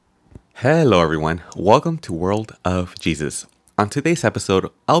Hello, everyone. Welcome to World of Jesus. On today's episode,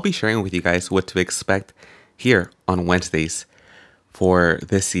 I'll be sharing with you guys what to expect here on Wednesdays for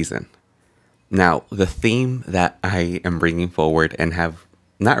this season. Now, the theme that I am bringing forward and have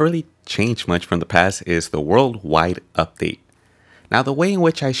not really changed much from the past is the worldwide update. Now, the way in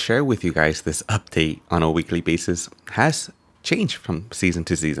which I share with you guys this update on a weekly basis has changed from season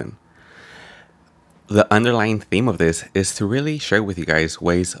to season. The underlying theme of this is to really share with you guys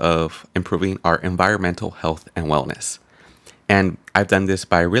ways of improving our environmental health and wellness. And I've done this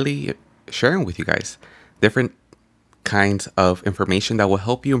by really sharing with you guys different kinds of information that will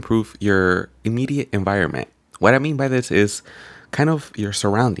help you improve your immediate environment. What I mean by this is kind of your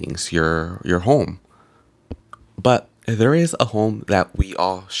surroundings, your home. But there is a home that we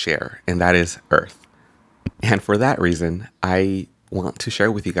all share, and that is Earth. And for that reason, I want to share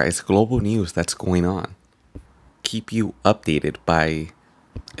with you guys global news that's going on. Keep you updated by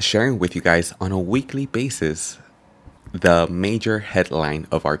sharing with you guys on a weekly basis the major headline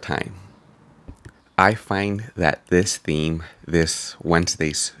of our time. I find that this theme, this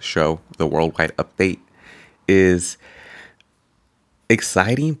Wednesday's show, the Worldwide Update, is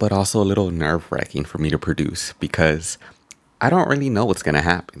exciting but also a little nerve-wracking for me to produce because I don't really know what's going to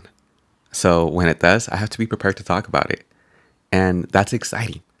happen. So when it does, I have to be prepared to talk about it. And that's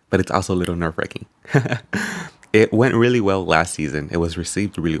exciting, but it's also a little nerve-wracking. It went really well last season. It was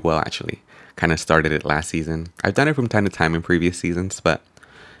received really well, actually. Kind of started it last season. I've done it from time to time in previous seasons, but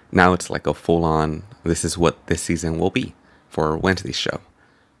now it's like a full-on, this is what this season will be for Wednesday's show.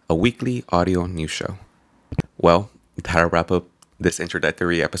 A weekly audio news show. Well, that'll wrap up this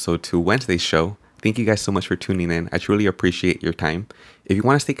introductory episode to Wednesday's show. Thank you guys so much for tuning in. I truly appreciate your time. If you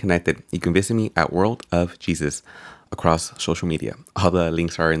want to stay connected, you can visit me at World of Jesus across social media. All the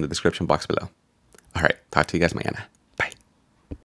links are in the description box below. All right, talk to you guys mañana.